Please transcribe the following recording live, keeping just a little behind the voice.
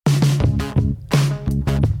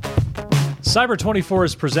Cyber 24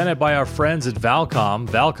 is presented by our friends at Valcom.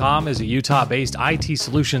 Valcom is a Utah-based IT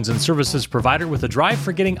solutions and services provider with a drive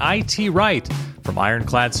for getting IT right. From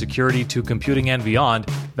ironclad security to computing and beyond,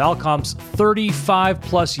 Valcom's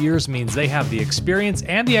 35-plus years means they have the experience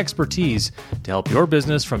and the expertise to help your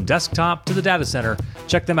business from desktop to the data center.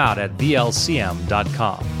 Check them out at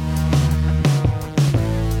VLCM.com.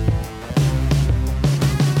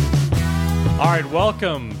 All right,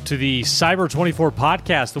 welcome to the Cyber 24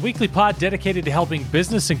 podcast, the weekly pod dedicated to helping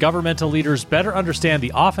business and governmental leaders better understand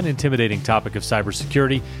the often intimidating topic of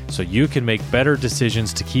cybersecurity so you can make better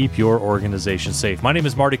decisions to keep your organization safe. My name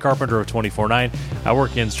is Marty Carpenter of 24/9. I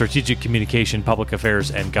work in strategic communication, public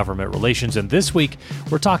affairs, and government relations. And this week,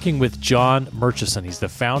 we're talking with John Murchison. He's the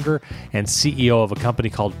founder and CEO of a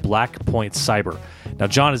company called Blackpoint Cyber. Now,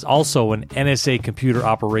 John is also an NSA computer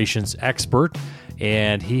operations expert,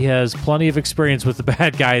 and he has plenty of experience with the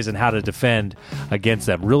bad guys and how to defend against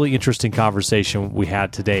them. Really interesting conversation we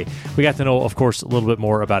had today. We got to know, of course, a little bit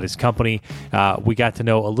more about his company. We got to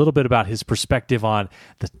know a little bit about his perspective on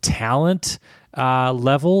the talent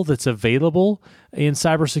level that's available in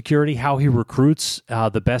cybersecurity, how he recruits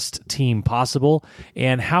the best team possible,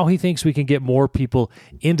 and how he thinks we can get more people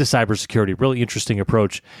into cybersecurity. Really interesting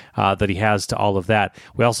approach that he has to all of that.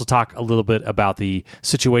 We also talk a little bit about the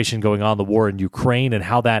situation going on, the war in Ukraine, and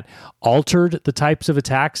how that altered the types of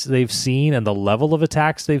attacks they've seen and the level of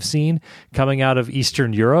attacks they've seen coming out of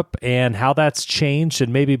Eastern Europe, and how that's changed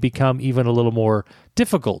and maybe become even a little more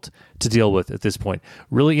difficult to deal with at this point.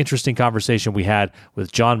 Really interesting conversation we had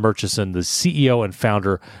with John Murchison, the CEO and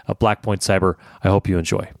founder of Blackpoint Cyber. I hope you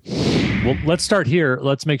enjoy. Well, let's start here.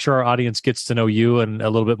 Let's make sure our audience gets to know you and a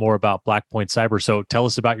little bit more about Blackpoint Cyber. So tell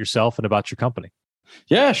us about yourself and about your company.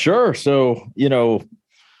 Yeah, sure. So,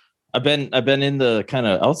 I've been in the kind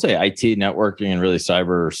of, I'll say IT networking and really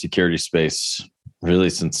cyber security space really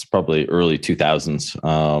since probably early 2000s.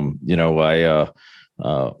 I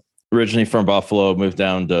originally from Buffalo, moved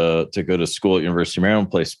down to go to school at University of Maryland,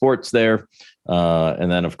 play sports there. And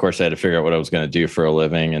then, of course, I had to figure out what I was going to do for a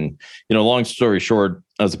living. And, long story short,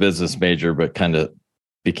 I was a business major, but kind of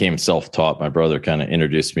became self-taught. My brother kind of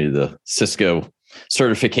introduced me to the Cisco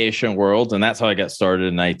certification world. And that's how I got started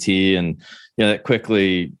in IT. And, that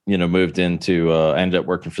quickly, moved into, I ended up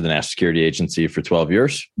working for the National Security Agency for 12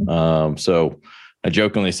 years. So I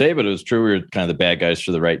jokingly say, but it was true. We were kind of the bad guys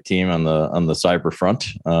for the right team on the cyber front.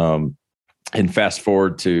 And fast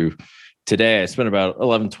forward to today, I spent about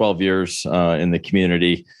 11, 12 years in the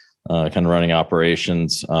community, kind of running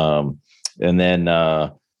operations. And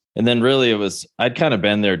then really it was, I'd kind of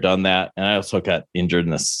been there, done that. And I also got injured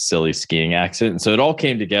in a silly skiing accident. And so it all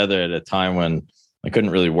came together at a time when I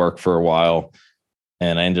couldn't really work for a while.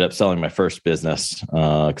 And I ended up selling my first business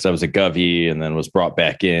because I was a Govy and then was brought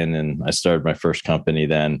back in, and I started my first company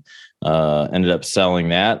then, ended up selling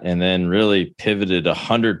that, and then really pivoted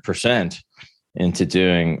 100% into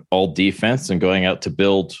doing all defense and going out to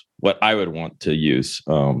build what I would want to use.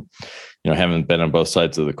 Having been on both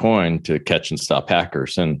sides of the coin to catch and stop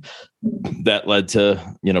hackers. And that led to,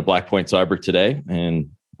 Blackpoint Cyber today. And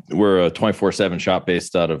we're a 24/7 shop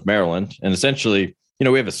based out of Maryland. And essentially,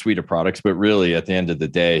 we have a suite of products, but really at the end of the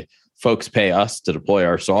day, folks pay us to deploy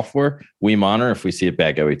our software. We monitor. If we see a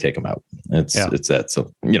bad guy, we take them out. It's that.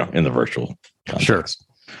 So, in the virtual context. Sure.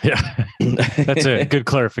 Yeah. That's a good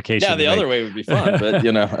clarification. Yeah. The other way would be fun, but,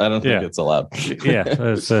 I don't think it's allowed. Yeah.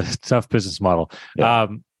 It's a tough business model. Yeah.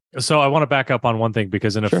 So I want to back up on one thing,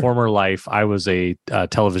 because in a former life, I was a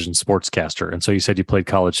television sportscaster. And so you said you played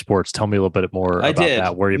college sports. Tell me a little bit more about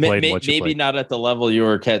that, where you played and what you played. Maybe not at the level you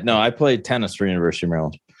were at. No, I played tennis for University of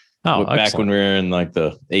Maryland. Oh, back when we were in like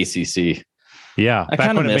the ACC. Yeah,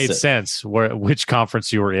 back when it made sense which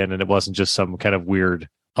conference you were in, and it wasn't just some kind of weird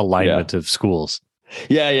alignment of schools.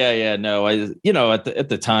 Yeah. No, at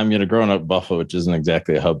the time, growing up in Buffalo, which isn't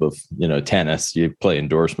exactly a hub of, tennis, you play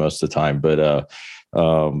indoors most of the time, but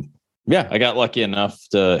I got lucky enough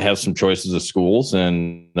to have some choices of schools,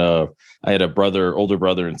 and I had older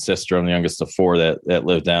brother and sister. I'm the youngest of four that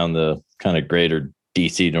lived down the kind of greater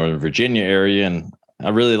DC, Northern Virginia area. And I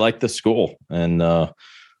really liked the school, and I'm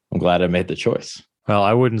glad I made the choice. Well,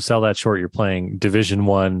 I wouldn't sell that short. You're playing Division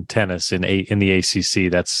I tennis in the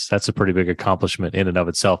ACC. That's a pretty big accomplishment in and of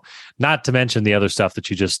itself. Not to mention the other stuff that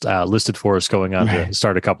you just listed for us, going on to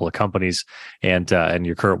start a couple of companies, and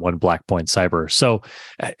your current one, Blackpoint Cyber. So,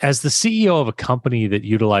 as the CEO of a company that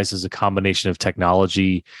utilizes a combination of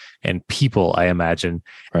technology and people, I imagine,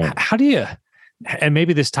 how do you? And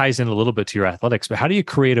maybe this ties in a little bit to your athletics, but how do you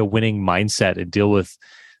create a winning mindset and deal with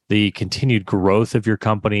the continued growth of your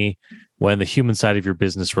company when the human side of your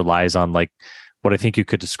business relies on like what I think you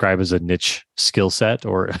could describe as a niche skill set,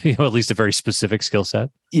 or at least a very specific skill set?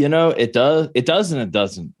 It does and it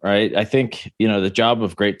doesn't, right? I think, the job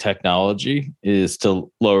of great technology is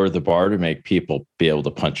to lower the bar to make people be able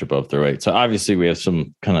to punch above their weight. So obviously we have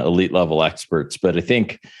some kind of elite level experts, but I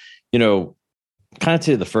think, kind of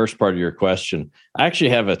to the first part of your question, I actually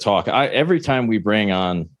have a talk. Every time we bring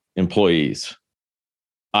on employees,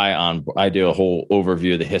 I do a whole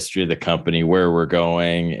overview of the history of the company, where we're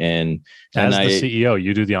going, and as the CEO,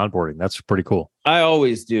 you do the onboarding. That's pretty cool. I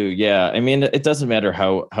always do. Yeah. I mean, it doesn't matter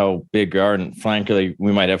how big we are. And frankly,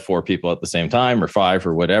 we might have 4 people at the same time or 5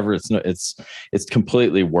 or whatever. It's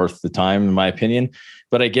completely worth the time, in my opinion.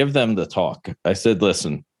 But I give them the talk. I said,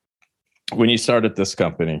 listen, when you start at this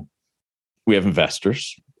company, we have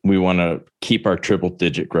investors. We want to keep our triple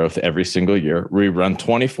digit growth every single year. We run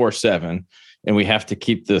 24/7, and we have to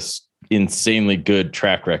keep this insanely good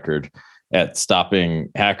track record at stopping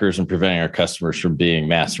hackers and preventing our customers from being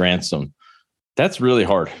mass ransom. That's really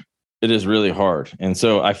hard. It is really hard. And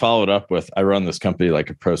so I followed up with, I run this company like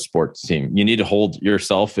a pro sports team. You need to hold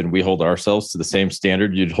yourself, and we hold ourselves to the same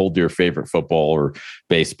standard you'd hold your favorite football or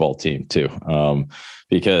baseball team to.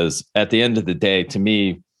 Because at the end of the day, to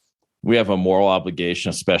me, we have a moral obligation,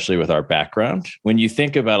 especially with our background. When you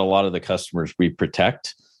think about a lot of the customers we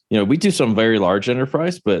protect, we do some very large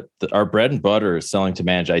enterprise, but our bread and butter is selling to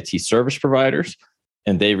managed IT service providers,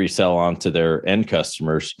 and they resell on to their end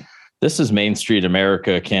customers. This is Main Street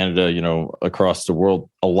America, Canada, across the world.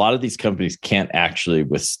 A lot of these companies can't actually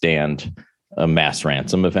withstand a mass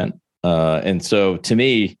ransom event. And so to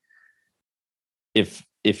me,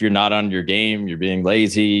 if you're not on your game, you're being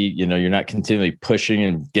lazy, you're not continually pushing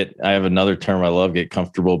and I have another term I love, get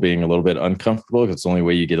comfortable being a little bit uncomfortable, because it's the only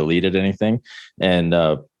way you get a lead at anything. And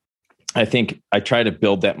I think I try to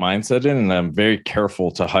build that mindset in, and I'm very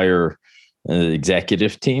careful to hire an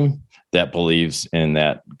executive team that believes in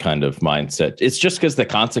that kind of mindset. It's just because the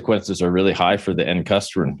consequences are really high for the end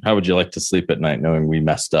customer. How would you like to sleep at night knowing we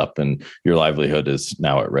messed up and your livelihood is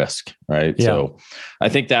now at risk, right? Yeah. So I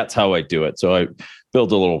think that's how I do it. So I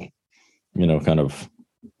build a little, kind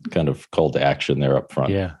of call to action there up front.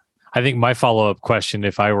 Yeah. I think my follow-up question,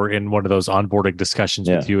 if I were in one of those onboarding discussions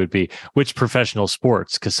with you, would be which professional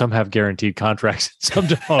sports, because some have guaranteed contracts and some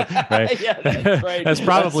don't, right? Yeah, that's right. That's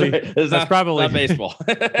probably not baseball.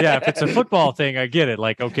 Yeah, if it's a football thing, I get it.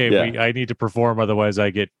 Like, okay, I need to perform, otherwise I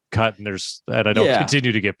get cut, and I don't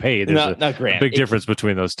continue to get paid. There's a big difference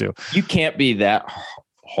between those two. You can't be that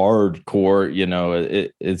hardcore.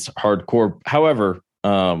 It's hardcore. However,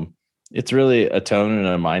 it's really a tone and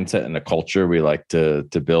a mindset and a culture we like to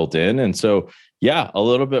build in. And so, a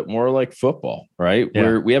little bit more like football, right?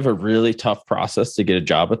 Yeah. We have a really tough process to get a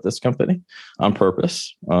job at this company on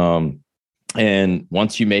purpose. And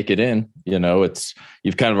once you make it in,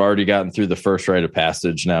 you've kind of already gotten through the first rite of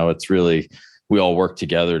passage. Now it's really, we all work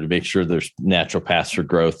together to make sure there's natural paths for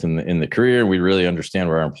growth in the career. And we really understand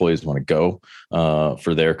where our employees want to go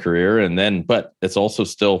for their career. But it's also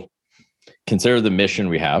still consider the mission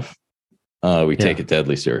we have. We take it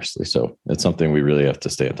deadly seriously. So it's something we really have to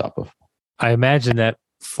stay on top of. I imagine that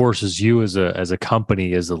forces you as a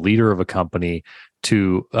company, as a leader of a company,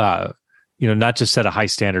 to not just set a high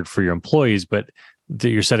standard for your employees, but that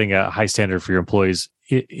you're setting a high standard for your employees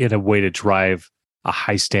in a way to drive a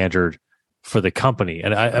high standard for the company.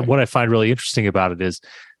 And what I find really interesting about it is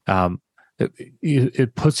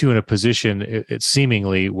it puts you in a position, it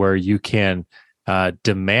seemingly, where you can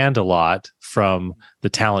demand a lot from the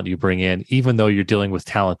talent you bring in, even though you're dealing with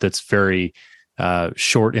talent that's very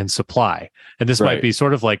short in supply. And this might be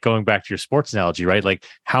sort of like going back to your sports analogy, right? Like,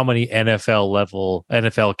 how many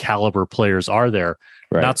NFL caliber players are there?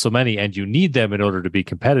 Right. Not so many, and you need them in order to be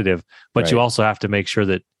competitive. But you also have to make sure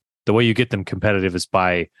that the way you get them competitive is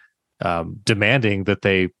by demanding that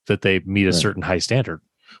they meet a certain high standard.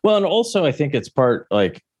 Well, and also I think it's part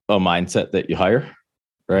like a mindset that you hire.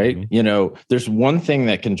 Right. Mm-hmm. There's one thing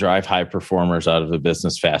that can drive high performers out of the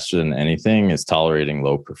business faster than anything is tolerating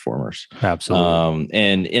low performers. Absolutely.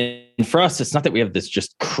 And for us, it's not that we have this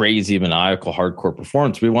just crazy, maniacal, hardcore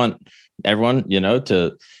performance. We want everyone,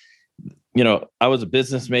 to, I was a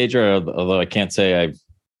business major, although I can't say I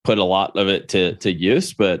put a lot of it to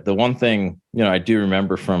use. But the one thing, I do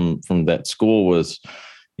remember from that school was,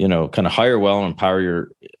 kind of hire well and empower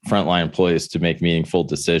your frontline employees to make meaningful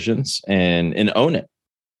decisions and own it.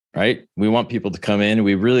 Right. We want people to come in.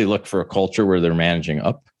 We really look for a culture where they're managing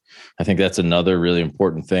up. I think that's another really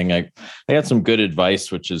important thing. I got some good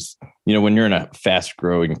advice, which is, when you're in a fast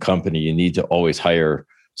growing company, you need to always hire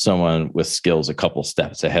someone with skills a couple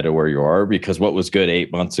steps ahead of where you are, because what was good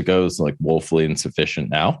 8 months ago is like woefully insufficient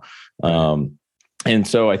now. And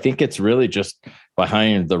so I think it's really just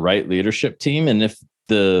behind the right leadership team. And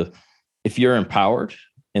if you're empowered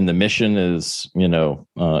and the mission is,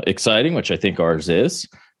 exciting, which I think ours is,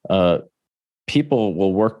 people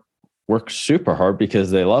will work super hard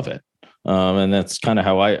because they love it. And that's kind of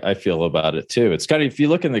how I feel about it too. It's kind of, if you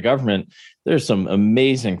look in the government, there's some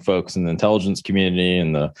amazing folks in the intelligence community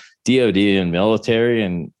and the DOD and military,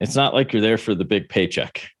 and it's not like you're there for the big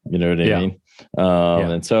paycheck. You know what I mean?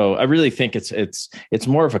 And so I really think it's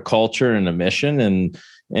more of a culture and a mission,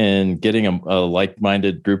 and getting a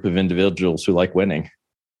like-minded group of individuals who like winning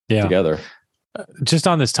together. Just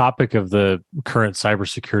on this topic of the current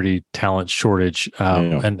cybersecurity talent shortage,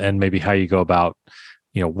 and maybe how you go about,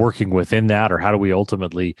 working within that, or how do we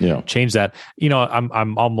ultimately change that?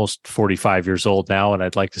 I'm almost 45 years old now, and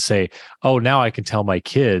I'd like to say, now I can tell my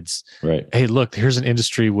kids, right, hey, look, here's an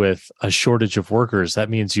industry with a shortage of workers. That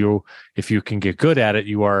means if you can get good at it,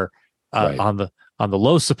 you are on the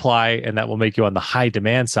low supply, and that will make you on the high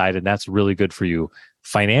demand side, and that's really good for you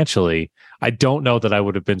financially. I don't know that I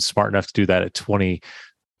would have been smart enough to do that at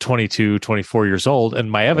 22, 24 years old. And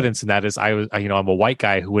my evidence in that is I'm a white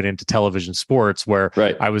guy who went into television sports where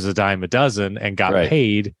I was a dime a dozen and got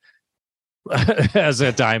paid as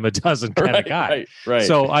a dime a dozen kind of guy. Right.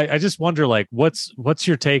 So I just wonder, like, what's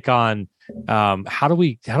your take on how do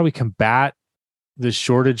we combat this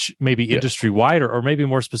shortage, maybe industry wide, or maybe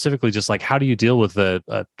more specifically, just like, how do you deal with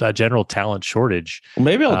a general talent shortage? Well,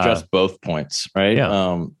 maybe I'll address both points, right?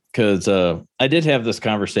 Because I did have this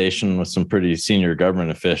conversation with some pretty senior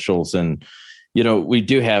government officials, and we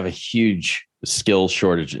do have a huge skills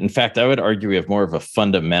shortage. In fact, I would argue we have more of a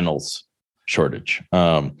fundamentals shortage.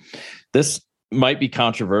 This might be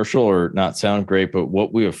controversial or not sound great, but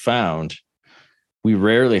what we have found, we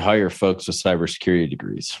rarely hire folks with cybersecurity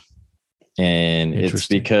degrees. And it's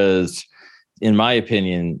because, in my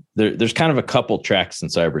opinion, there's kind of a couple tracks in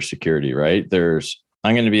cybersecurity, right?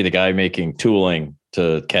 I'm going to be the guy making tooling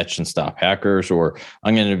to catch and stop hackers, or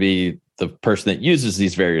I'm going to be the person that uses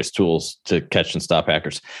these various tools to catch and stop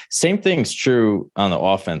hackers. Same thing's true on the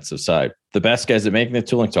offensive side. The best guys at making the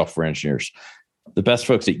tooling, software engineers. The best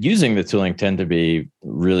folks at using the tooling tend to be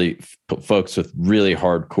really folks with really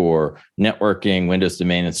hardcore networking, Windows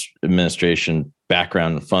domain administration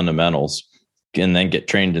background and fundamentals, and then get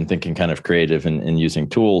trained in thinking kind of creative and using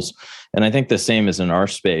tools. And I think the same is in our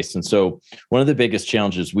space. And so one of the biggest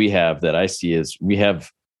challenges we have that I see is we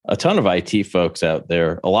have a ton of IT folks out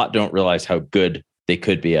there. A lot don't realize how good they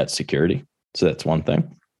could be at security. So that's one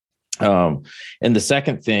thing. And the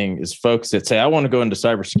second thing is folks that say, I want to go into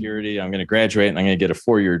cybersecurity. I'm going to graduate and I'm going to get a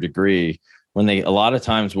 4-year degree. A lot of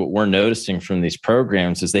times what we're noticing from these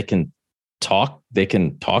programs is they can talk the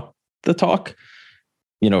talk,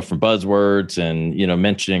 from buzzwords and,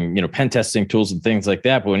 mentioning, pen testing tools and things like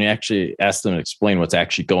that. But when you actually ask them to explain what's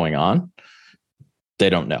actually going on, they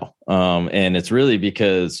don't know. And it's really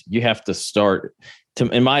because you have to start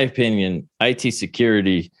in my opinion, IT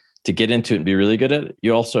security, to get into it and be really good at it,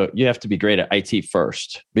 you have to be great at IT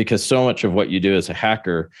first, because so much of what you do as a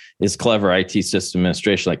hacker is clever IT system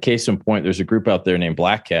administration. Like, case in point, there's a group out there named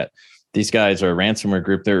Black Hat. These guys are a ransomware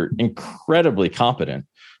group. They're incredibly competent,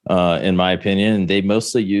 in my opinion, and they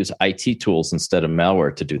mostly use IT tools instead of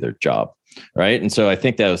malware to do their job, right? And so I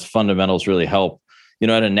think those fundamentals really help. At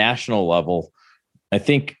a national level, I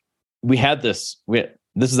think we had this.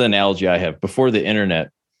 This is the analogy I have. Before the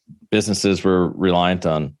internet, businesses were reliant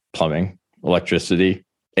on plumbing, electricity,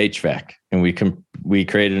 HVAC, and we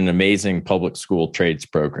created an amazing public school trades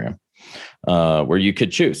program where you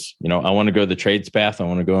could choose. I want to go the trades path. I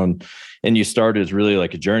want to go and you start as really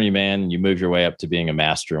like a journeyman, and you move your way up to being a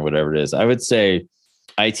master and whatever it is. I would say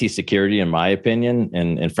IT security, in my opinion,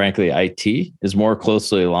 and frankly, IT is more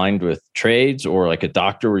closely aligned with trades, or like a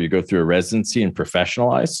doctor where you go through a residency and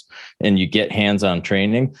professionalize and you get hands-on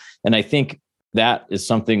training. And I think that is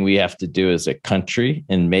something we have to do as a country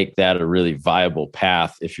and make that a really viable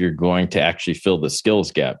path if you're going to actually fill the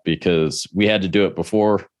skills gap, because we had to do it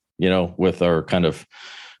before, with our kind of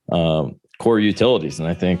core utilities. And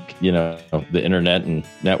I think, the internet and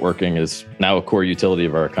networking is now a core utility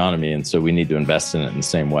of our economy. And so we need to invest in it in the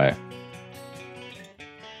same way.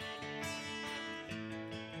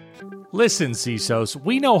 Listen, CISOs,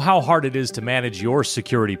 we know how hard it is to manage your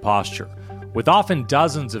security posture. With often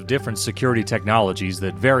dozens of different security technologies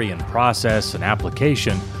that vary in process and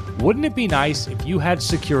application, wouldn't it be nice if you had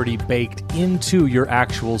security baked into your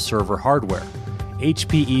actual server hardware?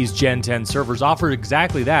 HPE's Gen 10 servers offer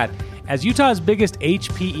exactly that. As Utah's biggest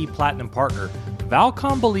HPE Platinum partner,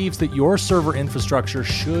 Valcom believes that your server infrastructure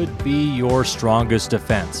should be your strongest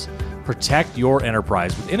defense. Protect your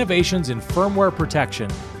enterprise with innovations in firmware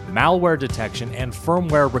protection. malware detection, and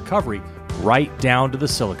firmware recovery right down to the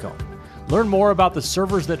silicone. Learn more about the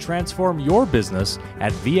servers that transform your business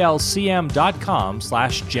at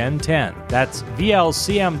vlcm.com/gen10. That's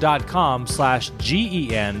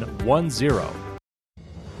vlcm.com/gen10.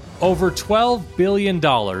 Over $12 billion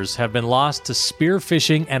have been lost to spear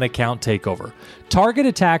phishing and account takeover. Target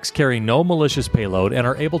attacks carry no malicious payload and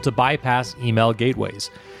are able to bypass email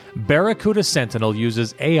gateways. Barracuda Sentinel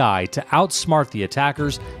uses AI to outsmart the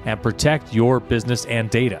attackers and protect your business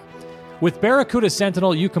and data. With Barracuda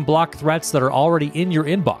Sentinel, you can block threats that are already in your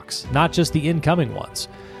inbox, not just the incoming ones.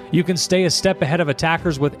 You can stay a step ahead of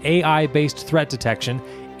attackers with AI-based threat detection,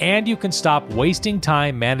 and you can stop wasting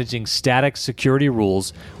time managing static security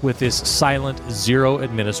rules with this silent zero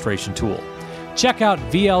administration tool. Check out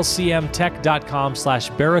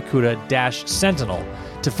vlcmtech.com/barracuda-sentinel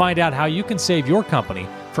to find out how you can save your company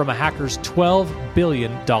from a hacker's $12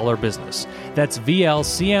 billion business. That's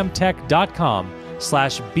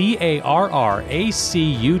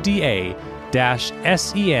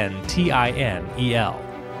vlcmtech.com/barracuda-sentinel.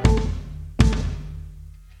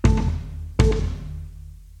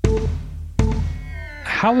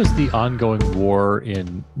 How has the ongoing war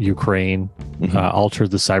in Ukraine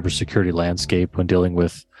altered the cybersecurity landscape when dealing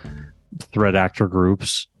with threat actor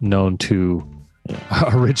groups known to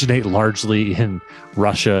originate largely in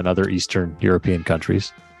Russia and other Eastern European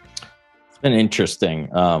countries? It's been interesting.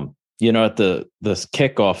 At this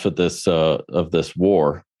kickoff of this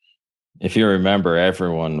war, if you remember,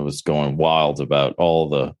 everyone was going wild about all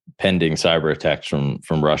the pending cyber attacks from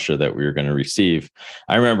Russia that we were going to receive.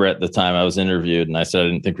 I remember at the time I was interviewed and I said I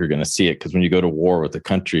didn't think we were going to see it because when you go to war with a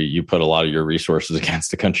country, you put a lot of your resources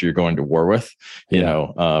against the country you're going to war with, from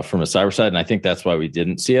a cyber side. And I think that's why we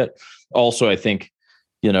didn't see it. Also, I think,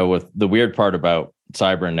 with the weird part about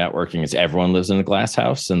cyber and networking is everyone lives in a glass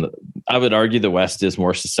house. And I would argue the West is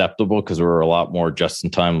more susceptible because we're a lot more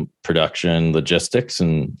just-in-time production, logistics,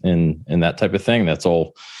 and that type of thing. That's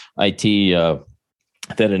all IT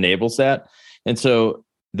that enables that. And so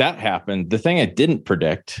that happened. The thing I didn't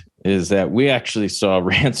predict is that we actually saw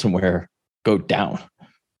ransomware go down.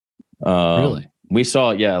 Really? We saw,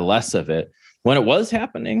 less of it. When it was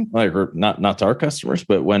happening, like not to our customers,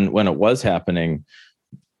 but when it was happening,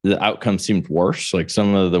 the outcome seemed worse. Like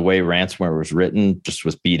some of the way ransomware was written just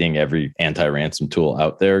was beating every anti-ransom tool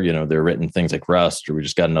out there. They're written things like Rust, or we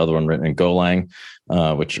just got another one written in Golang,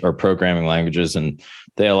 which are programming languages, and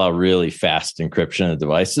they allow really fast encryption of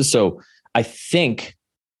devices. So I think,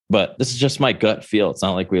 but this is just my gut feel. It's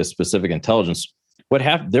not like we have specific intelligence. What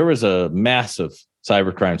happened? There was a massive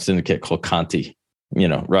cybercrime syndicate called Conti,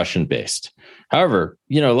 Russian based. However,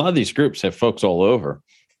 a lot of these groups have folks all over.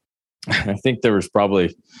 I think there was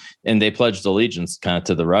probably, and they pledged allegiance kind of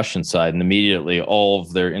to the Russian side, and immediately all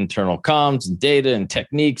of their internal comms and data and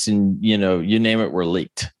techniques and, you name it, were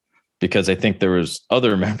leaked, because I think there was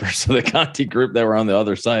other members of the Conti group that were on the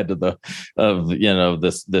other side of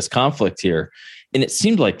this conflict here. And it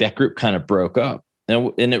seemed like that group kind of broke up,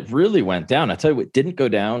 and it really went down. I tell you what didn't go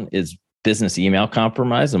down is business email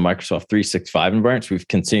compromise and Microsoft 365 environments. We've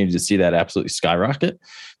continued to see that absolutely skyrocket.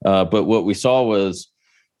 But what we saw was,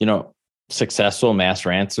 successful mass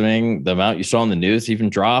ransoming. The amount you saw in the news even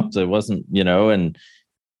dropped. It wasn't, and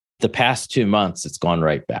the past 2 months, it's gone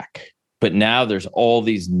right back. But now there's all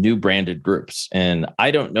these new branded groups. And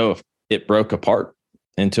I don't know if it broke apart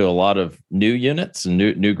into a lot of new units and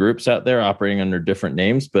new groups out there operating under different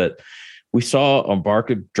names, but we saw a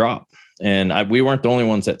market drop, and we weren't the only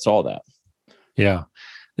ones that saw that. Yeah.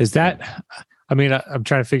 Is that, I'm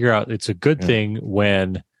trying to figure out, it's a good thing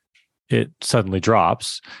when it suddenly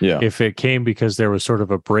drops. Yeah. If it came because there was sort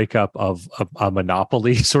of a breakup of a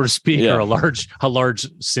monopoly, so to speak, or a large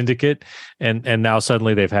syndicate, and now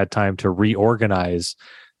suddenly they've had time to reorganize.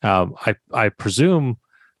 I presume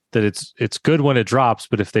that it's good when it drops,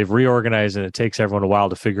 but if they've reorganized and it takes everyone a while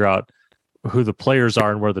to figure out who the players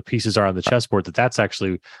are and where the pieces are on the chessboard, that's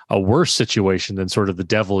actually a worse situation than sort of the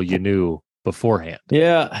devil you knew beforehand.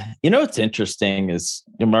 Yeah. What's interesting is,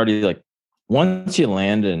 Marty, like, once you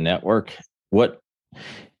land in a network,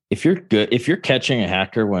 if you're catching a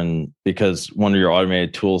hacker because one of your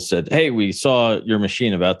automated tools said, hey, we saw your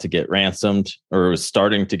machine about to get ransomed, or it was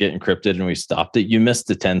starting to get encrypted and we stopped it, you missed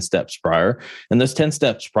the 10 steps prior. And those 10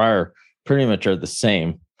 steps prior pretty much are the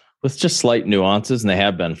same with just slight nuances. And they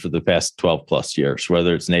have been for the past 12 plus years,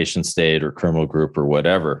 whether it's nation state or criminal group or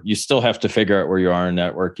whatever. You still have to figure out where you are in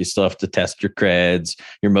network. You still have to test your creds.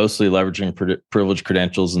 You're mostly leveraging privileged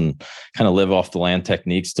credentials and kind of live off the land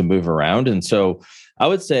techniques to move around. And so I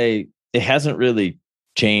would say it hasn't really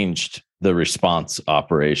changed the response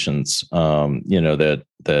operations,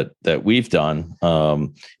 that we've done.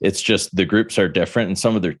 It's just the groups are different, and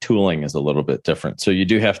some of their tooling is a little bit different. So you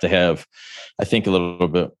do have to have, I think, a little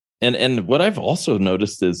bit. And what I've also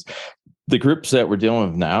noticed is the groups that we're dealing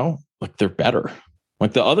with now, like, they're better.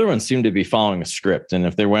 Like, the other ones seem to be following a script, and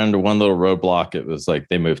if they went into one little roadblock, it was like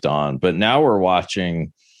they moved on. But now we're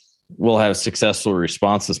watching. We'll have successful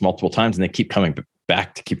responses multiple times, and they keep coming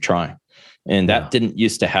back to keep trying. And that didn't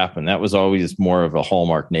used to happen. That was always more of a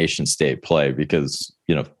hallmark nation state play, because,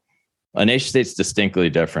 a nation state's distinctly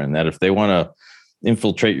different. That if they want to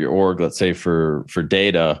infiltrate your org, let's say for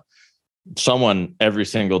data, someone every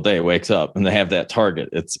single day wakes up and they have that target.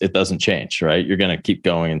 It doesn't change, right? You're going to keep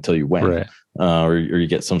going until you win, right. or you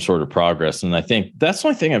get some sort of progress. And I think that's the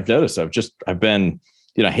only thing I've noticed. I've been,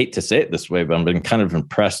 I hate to say it this way, but I've been kind of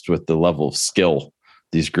impressed with the level of skill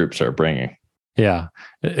these groups are bringing. Yeah.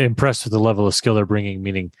 Impressed with the level of skill they're bringing,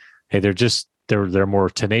 meaning, hey, they're more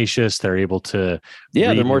tenacious. They're able to,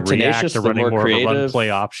 they're more tenacious. They're running more creative. Of a run play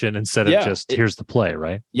option instead of just here's the play,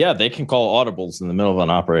 right? Yeah. They can call audibles in the middle of an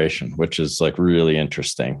operation, which is like really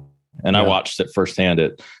interesting. And I watched it firsthand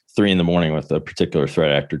at 3 a.m. with a particular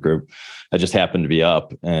threat actor group. I just happened to be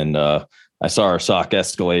up, and I saw our SOC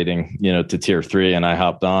escalating, to tier 3, and I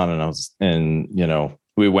hopped on, and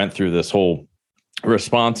we went through this whole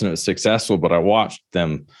response, and it was successful, but I watched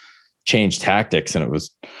them change tactics, and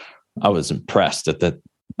I was impressed at that.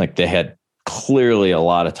 Like, they had clearly a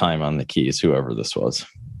lot of time on the keys, whoever this was.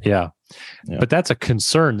 Yeah. But that's a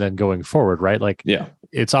concern then going forward, right? Like,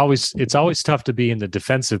 it's always tough to be in the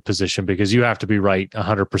defensive position, because you have to be right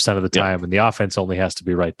 100% of the time, and the offense only has to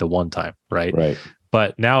be right the one time, right? Right.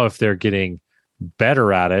 But now, if they're getting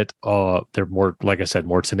better at it, they're more, like I said,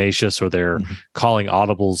 more tenacious, or they're calling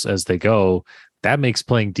audibles as they go, that makes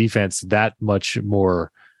playing defense that much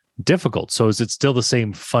more difficult. So is it still the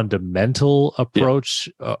same fundamental approach,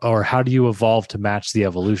 or how do you evolve to match the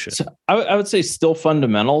evolution? So I would say still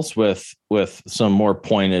fundamentals with some more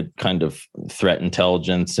pointed kind of threat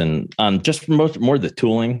intelligence, and just more the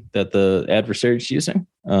tooling that the adversary is using.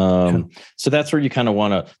 So that's where you kind of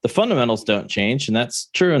want to, the fundamentals don't change. And that's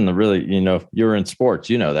true in the really, you're in sports,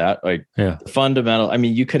 that, like, the fundamental, I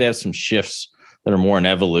mean, you could have some shifts that are more an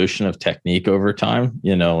evolution of technique over time,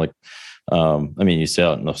 like, you see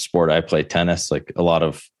it in the sport I play, tennis, like, a lot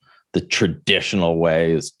of the traditional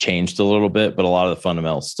way has changed a little bit, but a lot of the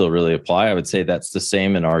fundamentals still really apply. I would say that's the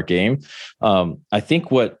same in our game. I think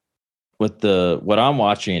what I'm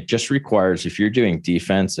watching, it just requires, if you're doing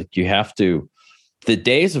defense, like, you have to, the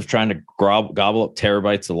days of trying to gobble up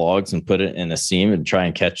terabytes of logs and put it in a seam and try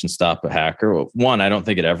and catch and stop a hacker. Well, one, I don't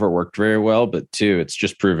think it ever worked very well, but 2, it's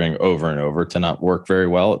just proving over and over to not work very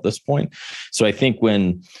well at this point. So I think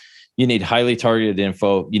when you need highly targeted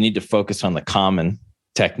info, you need to focus on the common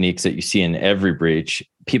techniques that you see in every breach.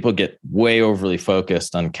 People get way overly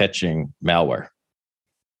focused on catching malware,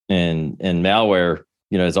 and malware,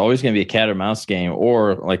 is always going to be a cat or mouse game.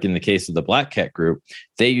 Or, like in the case of the Black Cat group,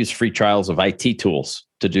 they use free trials of IT tools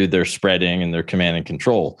to do their spreading and their command and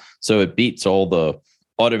control. So it beats all the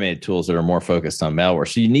automated tools that are more focused on malware.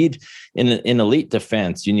 So you need, in elite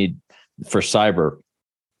defense, for cyber,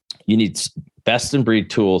 you need best in breed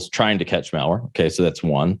tools trying to catch malware. Okay, so that's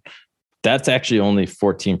one. That's actually only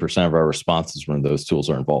 14% of our responses when those tools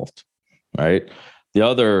are involved, right? The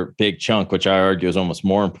other big chunk, which I argue is almost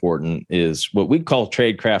more important, is what we call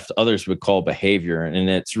tradecraft, others would call behavior. And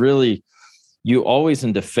it's really, you always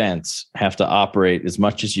in defense have to operate as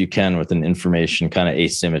much as you can with an information kind of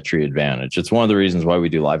asymmetry advantage. It's one of the reasons why we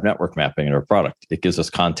do live network mapping in our product. It gives us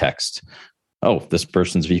context. Oh, this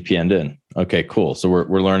person's VPN'd in. Okay, cool. So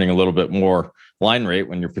we're learning a little bit more line rate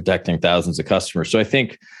when you're protecting thousands of customers. So I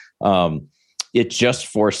think it's just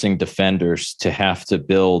forcing defenders to have to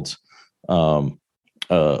build a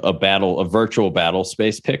virtual battle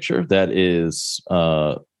space picture that is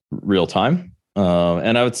real time.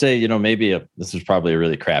 And I would say, maybe this is probably a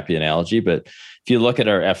really crappy analogy, but if you look at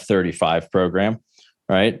our F-35 program,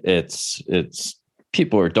 right, it's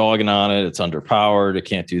people are dogging on it. It's underpowered. It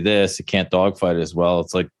can't do this. It can't dogfight as well.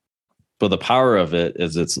 It's like, but the power of it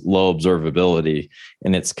is its low observability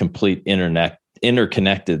and its complete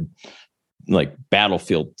interconnected, like,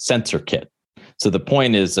 battlefield sensor kit. So the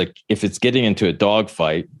point is, like, if it's getting into a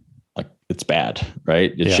dogfight, like, it's bad,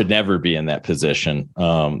 right? It should never be in that position.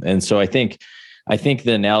 And so I think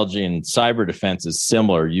the analogy in cyber defense is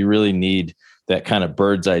similar. You really need that kind of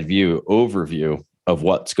bird's eye view overview of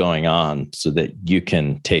what's going on so that you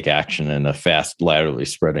can take action in a fast, laterally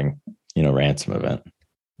spreading, ransom event.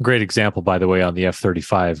 Great example, by the way, on the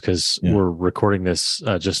F-35, because we're recording this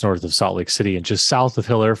just north of Salt Lake City and just south of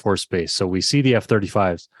Hill Air Force Base. So we see the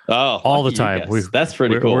F-35s all the time. That's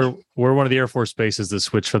pretty cool. We're one of the Air Force bases that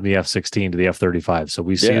switch from the F-16 to the F-35. So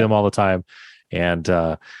we see them all the time. And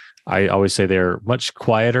I always say they're much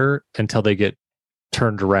quieter until they get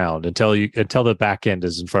turned around, until the back end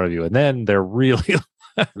is in front of you. And then they're really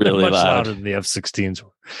really much loud. louder than the F-16s.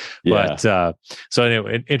 But so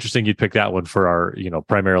anyway, interesting you'd pick that one for our,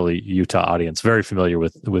 primarily Utah audience, very familiar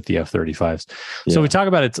with the F-35s. So we talk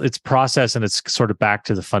about its process, and it's sort of back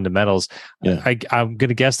to the fundamentals. I'm going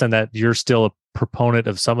to guess then that you're still a proponent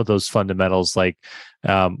of some of those fundamentals, like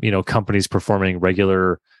companies performing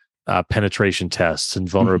regular penetration tests and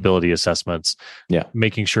vulnerability assessments,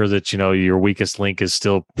 making sure that your weakest link is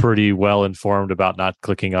still pretty well informed about not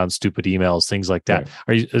clicking on stupid emails, things like that.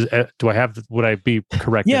 Would I be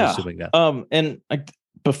correct in assuming that? And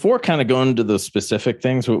before kind of going into the specific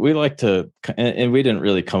things, what we like to, and we didn't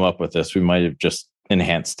really come up with this, we might have just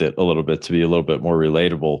enhanced it a little bit to be a little bit more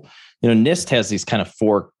relatable. NIST has these kind of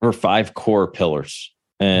 4 or 5 core pillars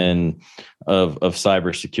of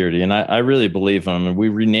cybersecurity. And I really believe in them, and we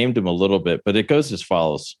renamed them a little bit, but it goes as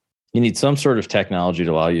follows. You need some sort of technology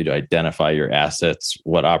to allow you to identify your assets,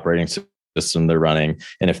 what operating system they're running,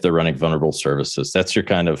 and if they're running vulnerable services. That's your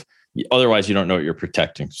kind of, otherwise you don't know what you're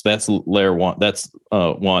protecting. So that's layer 1. That's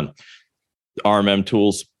 1. RMM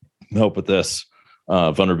tools help with this.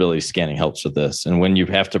 Vulnerability scanning helps with this. And when you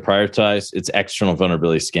have to prioritize, it's external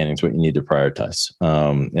vulnerability scanning is what you need to prioritize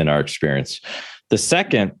in our experience. The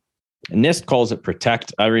second, NIST calls it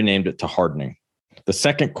protect. I renamed it to hardening. The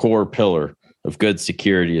second core pillar of good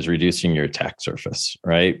security is reducing your attack surface,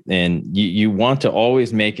 right? And you want to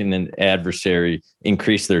always make an adversary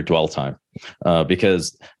increase their dwell time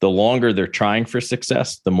because the longer they're trying for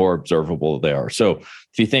success, the more observable they are. So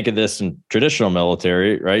if you think of this in traditional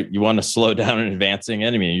military, right, you want to slow down an advancing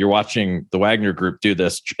enemy. You're watching the Wagner Group do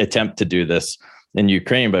this, attempt to do this in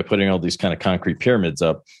Ukraine by putting all these kind of concrete pyramids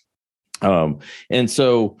up. And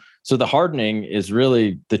so the hardening is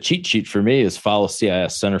really the cheat sheet for me is follow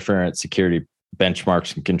CIS, Center for Internet Security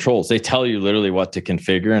benchmarks and controls. They tell you literally what to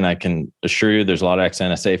configure. And I can assure you there's a lot of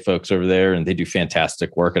ex-NSA folks over there and they do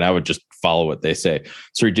fantastic work. And I would just follow what they say.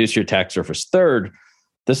 So reduce your attack surface. Third,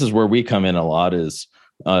 this is where we come in a lot is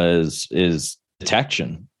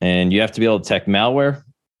detection. And you have to be able to detect malware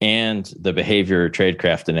and the behavior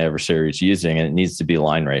tradecraft an adversary is using, and it needs to be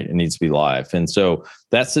line rate. It needs to be live. And so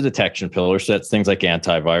that's the detection pillar. So that's things like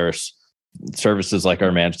antivirus, services like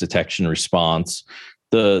our managed detection response.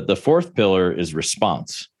 The fourth pillar is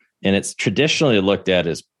response. And it's traditionally looked at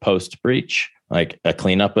as post-breach, like a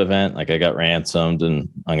cleanup event, like I got ransomed and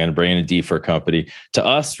I'm going to bring in a DFIR company. To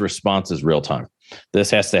us, response is real time. This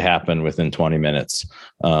has to happen within 20 minutes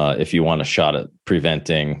if you want a shot at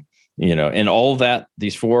preventing, and all of that,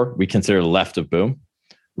 these 4, we consider left of boom.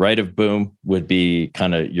 Right of boom would be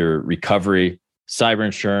kind of your recovery, cyber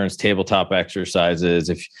insurance, tabletop exercises.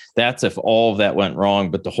 If all of that went wrong,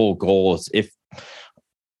 but the whole goal is if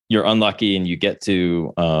you're unlucky and you get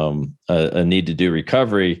to a need to do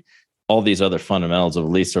recovery, all these other fundamentals of at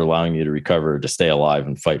least are allowing you to recover, to stay alive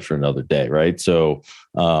and fight for another day, right? So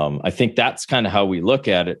I think that's kind of how we look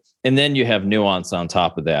at it. And then you have nuance on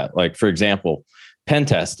top of that. Like, for example, pen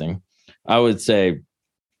testing, I would say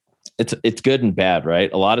it's good and bad,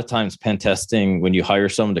 right? A lot of times pen testing, when you hire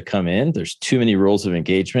someone to come in, there's too many rules of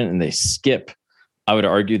engagement and they skip, I would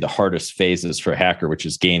argue, the hardest phases for a hacker, which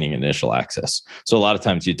is gaining initial access. So a lot of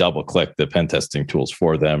times you double click the pen testing tools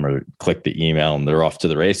for them or click the email and they're off to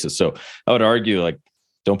the races. So I would argue, like,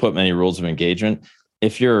 don't put many rules of engagement.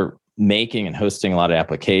 If you're making and hosting a lot of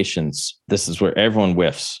applications, this is where everyone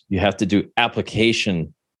whiffs. You have to do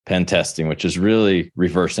application pen testing, which is really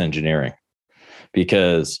reverse engineering,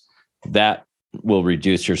 because that will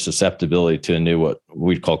reduce your susceptibility to a new, what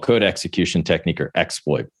we'd call code execution technique or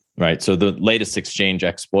exploit, right? So the latest Exchange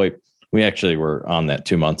exploit, we actually were on that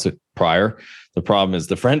 2 months prior. The problem is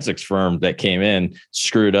the forensics firm that came in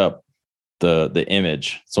screwed up the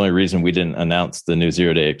image. It's the only reason we didn't announce the new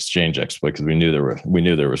zero-day Exchange exploit, because we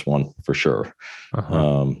knew there was one for sure.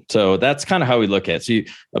 So that's kind of how we look at it.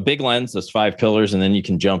 So a big lens, those 5 pillars, and then you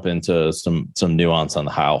can jump into some nuance on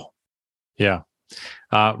the how. Yeah.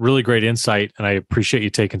 Really great insight. And I appreciate you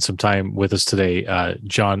taking some time with us today.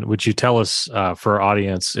 John, would you tell us for our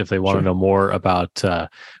audience, if they want to know more about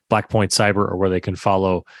Blackpoint Cyber or where they can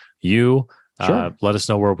follow you, let us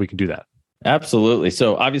know where we can do that. Absolutely.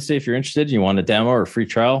 So obviously, if you're interested, you want a demo or a free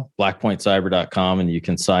trial, blackpointcyber.com, and you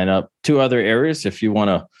can sign up. 2 other areas if you want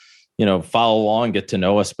to, follow along, get to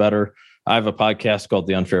know us better. I have a podcast called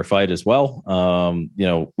The Unfair Fight as well.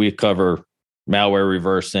 We cover malware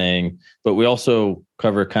reversing, but we also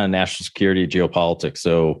cover kind of national security, geopolitics.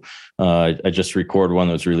 So I just recorded one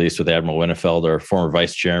that was released with Admiral Winnefeld, our former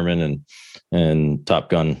vice chairman and Top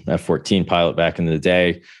Gun F-14 pilot back in the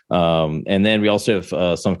day. And then we also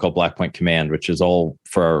have something called Blackpoint Command, which is all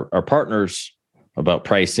for our partners about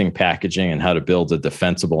pricing, packaging, and how to build a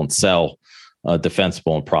defensible and sell a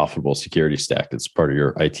defensible and profitable security stack that's part of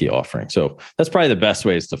your IT offering. So that's probably the best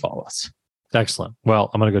ways to follow us. Excellent.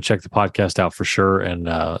 Well, I'm going to go check the podcast out for sure and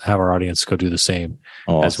have our audience go do the same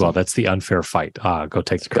as well. That's The Unfair Fight. I'll go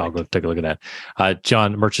take a look at that.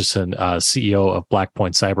 John Murchison, CEO of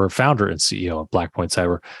Blackpoint Cyber, founder and CEO of Blackpoint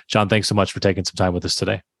Cyber. John, thanks so much for taking some time with us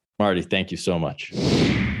today. Marty, thank you so much.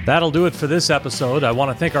 That'll do it for this episode. I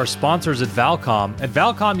want to thank our sponsors at Valcom. At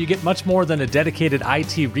Valcom, you get much more than a dedicated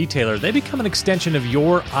IT retailer. They become an extension of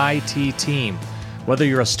your IT team. Whether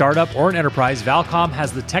you're a startup or an enterprise, Valcom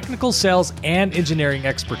has the technical sales and engineering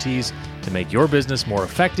expertise to make your business more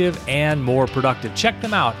effective and more productive. Check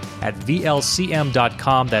them out at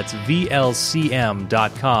VLCM.com. That's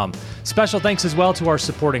VLCM.com. Special thanks as well to our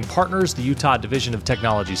supporting partners, the Utah Division of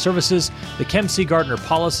Technology Services, the Kem C. Gardner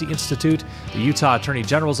Policy Institute, the Utah Attorney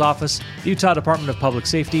General's Office, the Utah Department of Public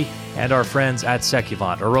Safety, and our friends at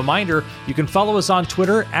Secuvant. A reminder, you can follow us on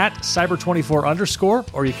Twitter at cyber24_,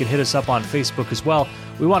 or you can hit us up on Facebook as well.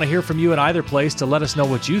 We want to hear from you in either place to let us know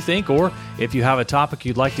what you think, or if you have a topic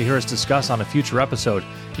you'd like to hear us discuss on a future episode.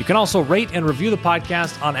 You can also rate and review the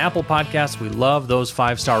podcast on Apple Podcasts. We love those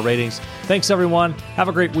 5-star ratings. Thanks, everyone. Have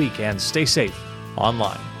a great week and stay safe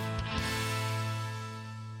online.